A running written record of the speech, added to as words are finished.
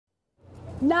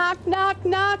Knock, knock,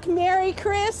 knock, Merry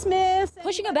Christmas.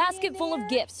 Pushing a basket full of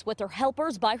gifts with her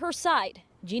helpers by her side,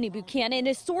 Jeannie Buchanan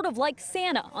is sort of like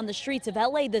Santa on the streets of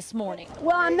LA this morning.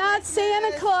 Well, I'm not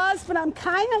Santa Claus, but I'm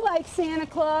kind of like Santa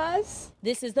Claus.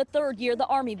 This is the third year the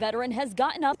Army veteran has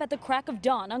gotten up at the crack of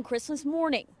dawn on Christmas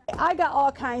morning. I got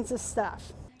all kinds of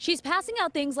stuff. She's passing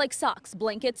out things like socks,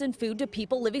 blankets, and food to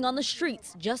people living on the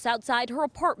streets just outside her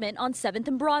apartment on 7th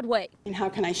and Broadway. And how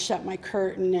can I shut my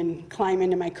curtain and climb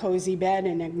into my cozy bed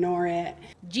and ignore it?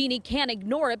 Jeannie can't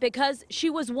ignore it because she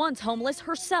was once homeless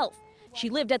herself.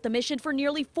 She lived at the mission for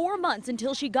nearly 4 months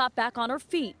until she got back on her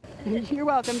feet. You're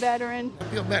welcome, veteran. I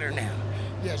feel better now.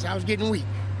 Yes, I was getting weak.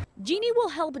 Jeannie will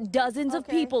help dozens of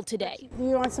people today. Do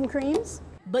you want some creams?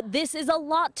 But this is a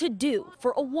lot to do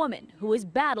for a woman who is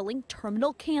battling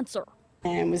terminal cancer.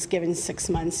 And was given 6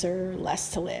 months or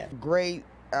less to live. Great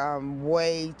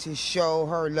way to show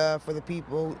her love for the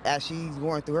people as she's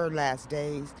going through her last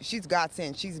days. She's God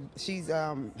sent. She's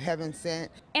heaven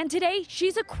sent. And today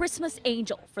she's a Christmas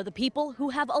angel for the people who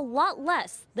have a lot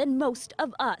less than most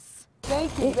of us.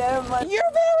 Thank you very much. You're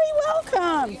very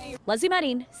welcome. Leslie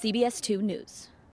Marin, CBS 2 News.